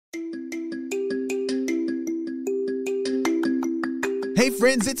Hey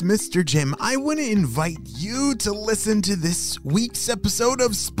friends, it's Mr. Jim. I want to invite you to listen to this week's episode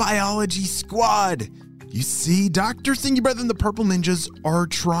of Spyology Squad. You see, Dr. Stinky Breath and the Purple Ninjas are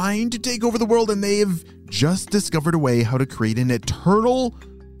trying to take over the world, and they have just discovered a way how to create an eternal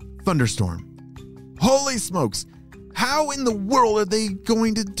thunderstorm. Holy smokes! How in the world are they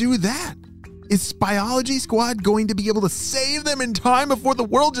going to do that? Is Spyology Squad going to be able to save them in time before the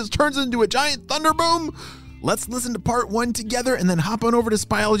world just turns into a giant thunderboom? Let's listen to part 1 together and then hop on over to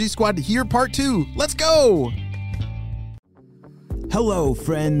Spyology Squad to hear part 2. Let's go! Hello,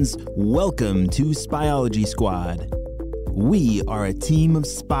 friends. Welcome to Spyology Squad. We are a team of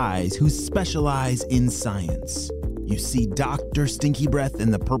spies who specialize in science. You see, Dr. Stinky Breath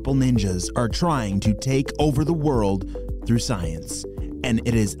and the Purple Ninjas are trying to take over the world through science, and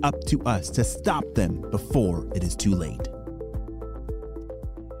it is up to us to stop them before it is too late.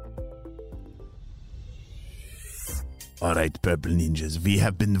 All right, Purple Ninjas, we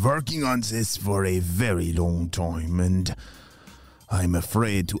have been working on this for a very long time, and I'm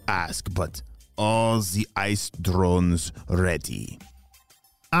afraid to ask, but are the ice drones ready?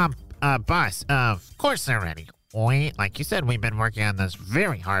 Boss, of course they're ready. Like you said, we've been working on this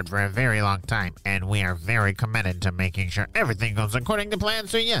very hard for a very long time, and we are very committed to making sure everything goes according to plan,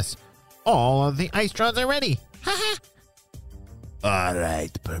 so yes, all of the ice drones are ready. Ha All right,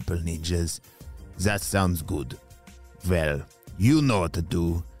 Purple Ninjas, that sounds good. Well, you know what to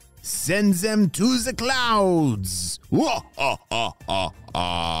do. Send them to the clouds! Oh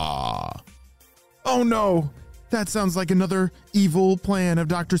no! That sounds like another evil plan of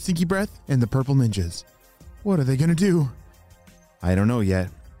Dr. Stinky Breath and the Purple Ninjas. What are they gonna do? I don't know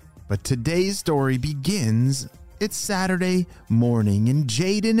yet, but today's story begins. It's Saturday morning, and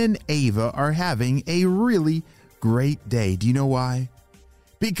Jaden and Ava are having a really great day. Do you know why?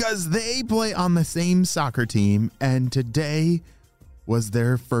 Because they play on the same soccer team, and today was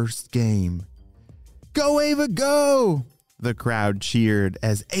their first game. Go, Ava, go! The crowd cheered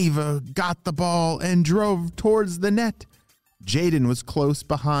as Ava got the ball and drove towards the net. Jaden was close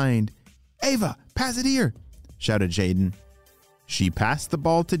behind. Ava, pass it here, shouted Jaden. She passed the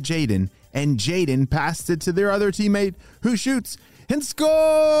ball to Jaden, and Jaden passed it to their other teammate, who shoots and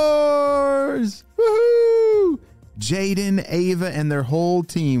scores! Woohoo! Jaden, Ava, and their whole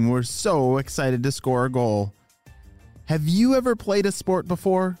team were so excited to score a goal. Have you ever played a sport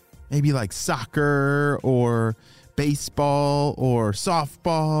before? Maybe like soccer or baseball or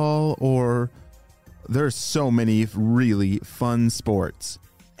softball, or there's so many really fun sports.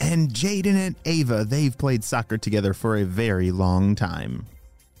 And Jaden and Ava, they've played soccer together for a very long time.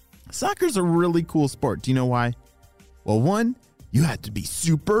 Soccer's a really cool sport. Do you know why? Well, one, you have to be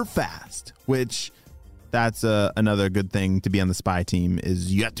super fast, which that's another good thing to be on the spy team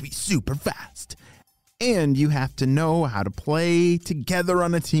is you have to be super fast. And you have to know how to play together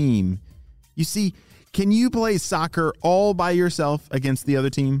on a team. You see, can you play soccer all by yourself against the other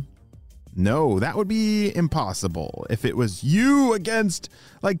team? No, that would be impossible. If it was you against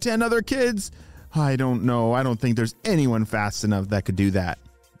like 10 other kids, I don't know. I don't think there's anyone fast enough that could do that.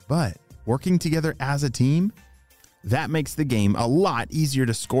 But working together as a team, that makes the game a lot easier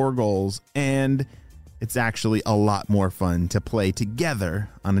to score goals, and it's actually a lot more fun to play together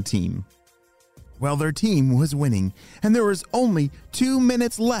on a team. Well, their team was winning, and there was only 2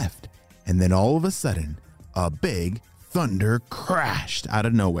 minutes left. And then all of a sudden, a big thunder crashed out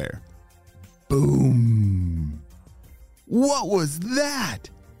of nowhere. Boom! What was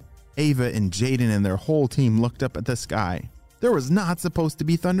that? Ava and Jaden and their whole team looked up at the sky. There was not supposed to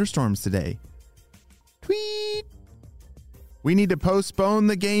be thunderstorms today. Tweet! We need to postpone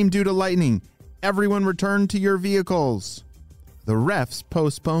the game due to lightning. Everyone return to your vehicles. The refs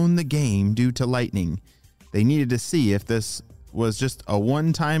postponed the game due to lightning. They needed to see if this was just a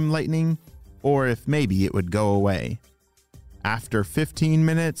one-time lightning or if maybe it would go away. After 15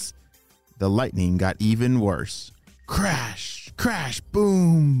 minutes, the lightning got even worse. Crash, crash,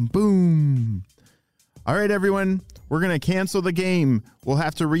 boom, boom. All right, everyone, we're going to cancel the game. We'll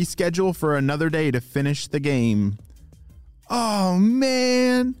have to reschedule for another day to finish the game. Oh,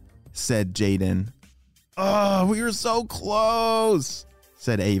 man, said Jaden. Oh, we were so close,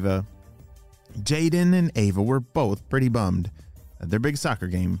 said Ava. Jaden and Ava were both pretty bummed that their big soccer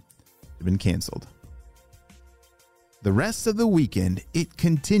game had been canceled. The rest of the weekend, it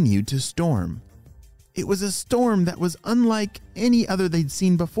continued to storm. It was a storm that was unlike any other they'd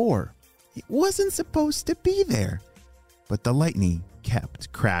seen before. It wasn't supposed to be there, but the lightning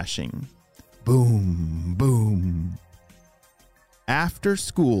kept crashing. Boom, boom. After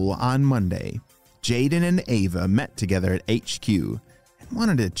school on Monday, Jaden and Ava met together at HQ and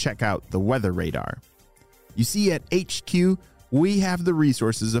wanted to check out the weather radar. You see, at HQ, we have the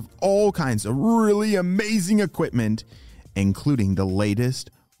resources of all kinds of really amazing equipment, including the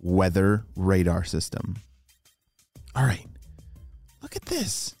latest weather radar system. All right, look at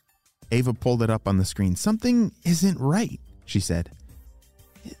this. Ava pulled it up on the screen. Something isn't right, she said.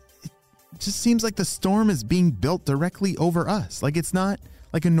 It just seems like the storm is being built directly over us. Like it's not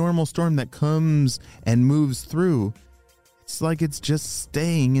like a normal storm that comes and moves through. It's like it's just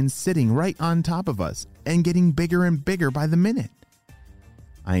staying and sitting right on top of us and getting bigger and bigger by the minute.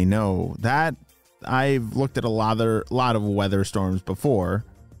 I know that I've looked at a lot of weather storms before,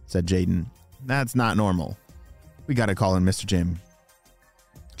 said Jaden. That's not normal. We got to call in Mr. Jim.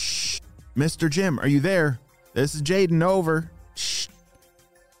 Shh. Mr. Jim, are you there? This is Jaden, over. Shh.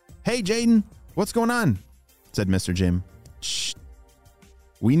 Hey, Jaden, what's going on? Said Mr. Jim. Shh.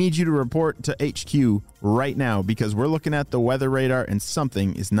 We need you to report to HQ right now because we're looking at the weather radar and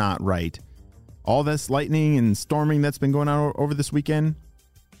something is not right. All this lightning and storming that's been going on over this weekend,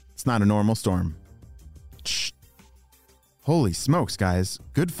 it's not a normal storm. Shh. Holy smokes, guys.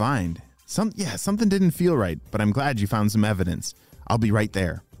 Good find. Something didn't feel right, but I'm glad you found some evidence. I'll be right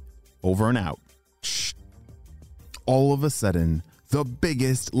there. Over and out. Shh. All of a sudden, the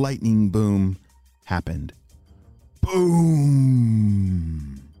biggest lightning boom happened.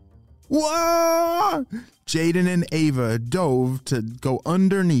 Boom! Whoa! Jaden and Ava dove to go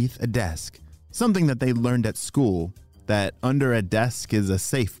underneath a desk, something that they learned at school, that under a desk is a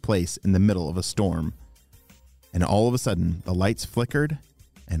safe place in the middle of a storm. And all of a sudden, the lights flickered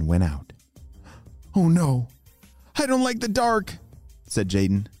and went out. Oh no, I don't like the dark, said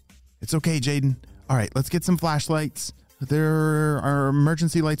Jaden. It's okay, Jaden. All right, let's get some flashlights. Our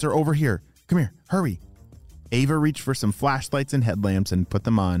emergency lights are over here. Come here, hurry. Ava reached for some flashlights and headlamps and put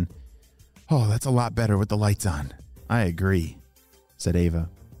them on. Oh, that's a lot better with the lights on. I agree, said Ava.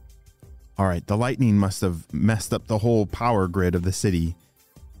 All right, the lightning must have messed up the whole power grid of the city,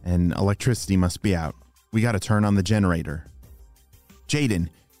 and electricity must be out. We got to turn on the generator. Jaden,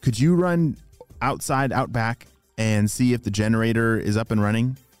 could you run outside, out back, and see if the generator is up and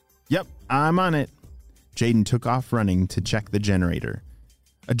running? Yep, I'm on it. Jaden took off running to check the generator.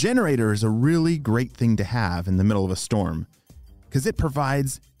 A generator is a really great thing to have in the middle of a storm because it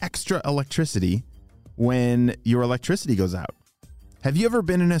provides extra electricity when your electricity goes out. Have you ever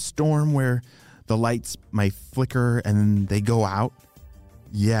been in a storm where the lights might flicker and they go out?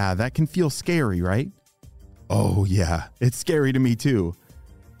 Yeah, that can feel scary, right? Oh yeah, it's scary to me too.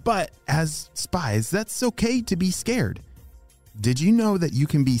 But as spies, that's okay to be scared. Did you know that you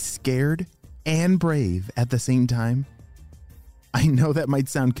can be scared and brave at the same time? I know that might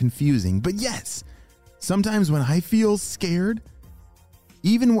sound confusing, but yes, sometimes when I feel scared,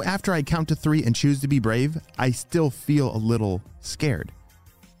 even after I count to 3 and choose to be brave, I still feel a little scared.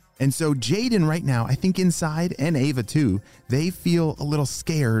 And so Jaden right now, I think inside, and Ava too, they feel a little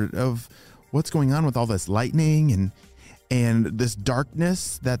scared of what's going on with all this lightning and this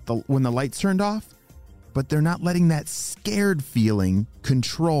darkness that when the lights turned off, but they're not letting that scared feeling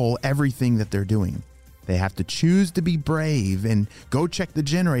control everything that they're doing. They have to choose to be brave and go check the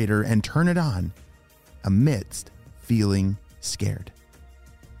generator and turn it on amidst feeling scared.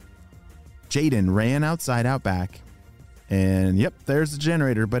 Jaden ran outside out back and yep, there's the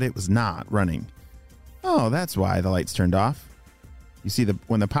generator, but it was not running. Oh, that's why the lights turned off. You see,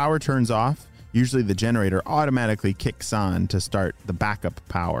 when the power turns off, usually the generator automatically kicks on to start the backup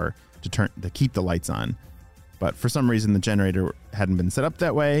power to keep the lights on. But for some reason, the generator hadn't been set up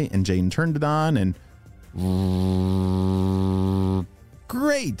that way, and Jaden turned it on, and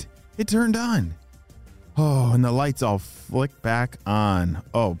great, it turned on. Oh, and the lights all flick back on.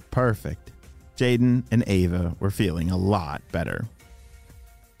 Oh, perfect. Jaden and Ava were feeling a lot better.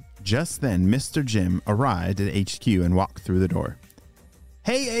 Just then, Mr. Jim arrived at HQ and walked through the door.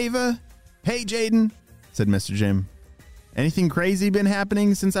 Hey, Ava. Hey, Jaden, said Mr. Jim. Anything crazy been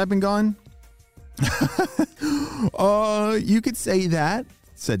happening since I've been gone? You could say that,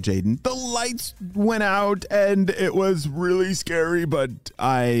 said Jaden. The lights went out and it was really scary, but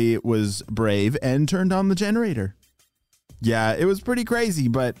I was brave and turned on the generator. Yeah, it was pretty crazy,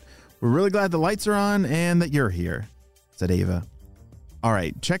 but we're really glad the lights are on and that you're here, said Ava. All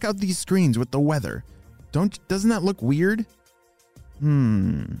right, check out these screens with the weather. Doesn't that look weird?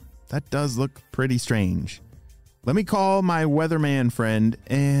 That does look pretty strange. Let me call my weatherman friend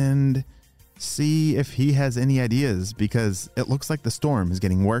and see if he has any ideas, because it looks like the storm is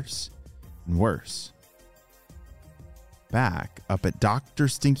getting worse and worse. Back up at Dr.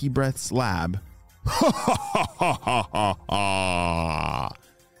 Stinky Breath's lab.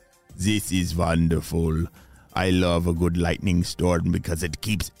 This is wonderful. I love a good lightning storm because it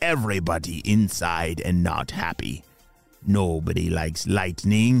keeps everybody inside and not happy. Nobody likes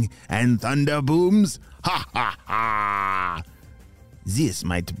lightning and thunder booms. Ha ha ha! This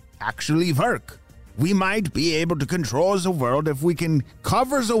might actually work. We might be able to control the world if we can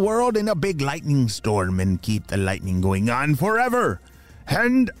cover the world in a big lightning storm and keep the lightning going on forever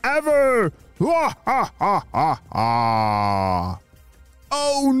and ever. Ha ha ha ha ha!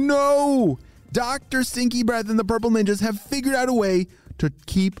 Oh no! Dr. Stinky Breath and the Purple Ninjas have figured out a way to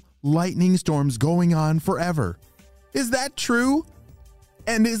keep lightning storms going on forever. Is that true?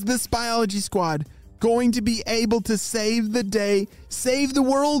 And is the Spyology Squad going to be able to save the day, save the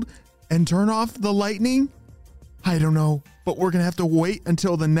world, and turn off the lightning? I don't know, but we're going to have to wait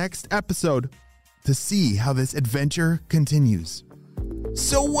until the next episode to see how this adventure continues.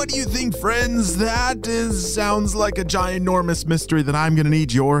 So what do you think, friends? That sounds like a ginormous mystery that I'm going to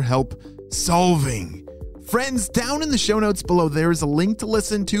need your help solving. Friends, down in the show notes below, there is a link to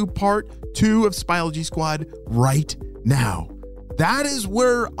listen to part 2 of Spyology Squad right now. That is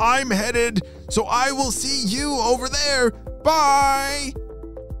where I'm headed, so I will see you over there. Bye!